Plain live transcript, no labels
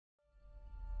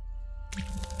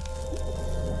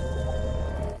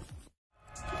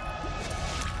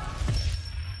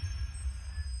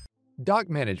Doc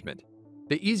management,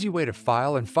 the easy way to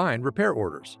file and find repair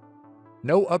orders.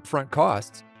 No upfront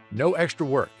costs, no extra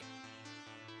work.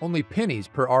 Only pennies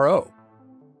per RO.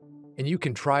 And you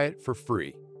can try it for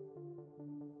free.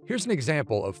 Here's an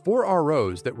example of 4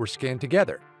 ROs that were scanned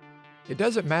together. It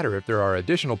doesn't matter if there are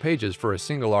additional pages for a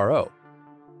single RO.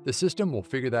 The system will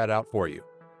figure that out for you.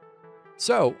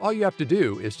 So, all you have to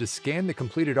do is to scan the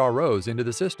completed ROs into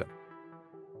the system.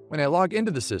 When I log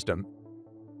into the system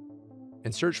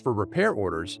and search for repair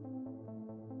orders,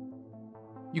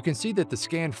 you can see that the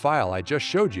scanned file I just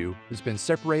showed you has been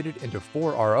separated into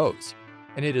 4 ROs,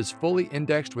 and it is fully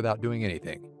indexed without doing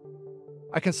anything.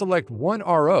 I can select one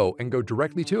RO and go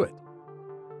directly to it.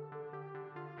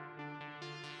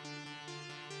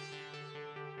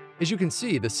 As you can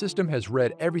see, the system has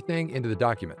read everything into the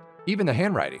document, even the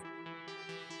handwriting.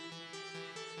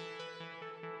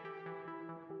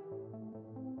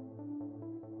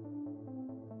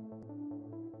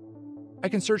 I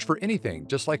can search for anything,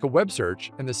 just like a web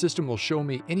search, and the system will show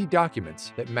me any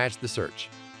documents that match the search.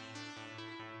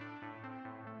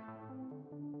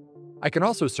 I can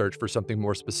also search for something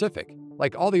more specific,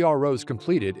 like all the ROs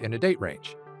completed in a date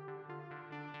range.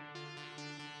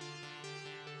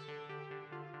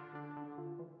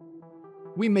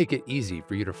 We make it easy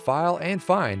for you to file and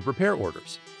find repair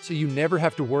orders, so you never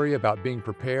have to worry about being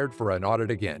prepared for an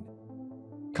audit again.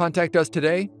 Contact us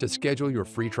today to schedule your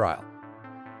free trial.